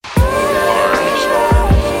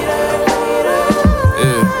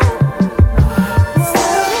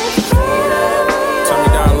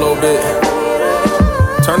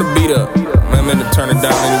meant to turn it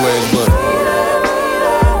down anyways, but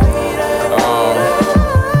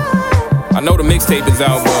I know the mixtape is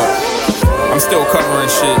out, but I'm still covering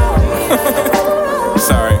shit.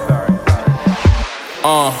 Sorry.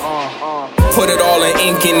 Put it all in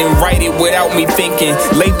inking and write it without me thinking.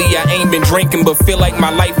 Lately I ain't been drinking, but feel like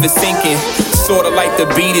my life is sinking. Sorta like the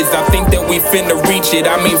beat is, I think that we finna reach it.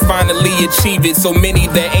 I mean finally achieve it, so many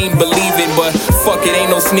that ain't believing. But fuck it,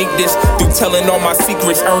 ain't no sneak this. Through telling all my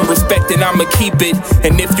secrets, earn respect and I'ma keep it.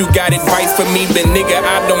 And if you got advice for me, then nigga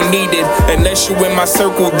I don't need it. Unless you in my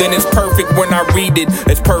circle, then it's perfect when I read it.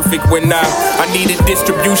 It's perfect when I need a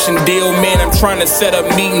distribution deal, man. I'm trying to set up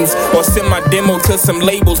meetings or send my demo to some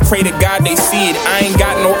labels. Pray to God they see it. I ain't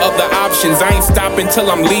got no other options. I ain't stopping till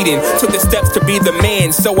I'm leading. Took the steps to be the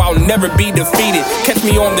man, so I'll never be defeated. Catch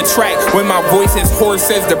me on the track when my voice is hoarse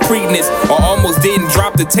as the Preakness. Or almost didn't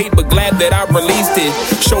drop the tape, but glad that I released it.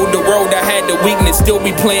 Showed the world I had the weakness, still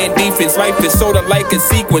be playing defense. Life is sorta like a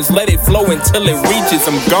sequence, let it flow until it reaches,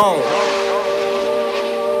 I'm gone.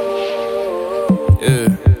 Yeah.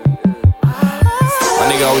 My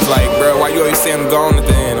nigga always like, bro, why you always say I'm gone at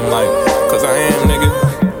the end? I'm like, cause I am, nigga.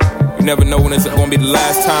 You never know when it's gonna be the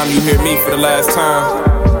last time you hear me for the last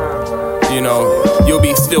time. You know, you'll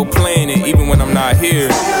be still playing it even when I'm not here,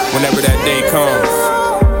 whenever that day comes.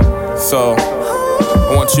 So,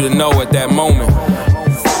 I want you to know at that moment,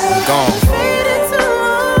 I'm gone.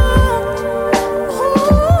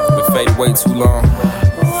 Been faded way too long.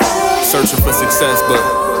 Searching for success, but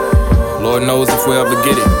Lord knows if we'll ever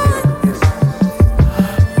get it.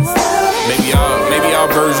 Maybe our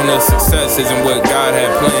version of success isn't what God had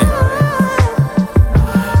planned.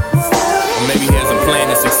 Maybe he has a plan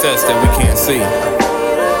of success that we can't see.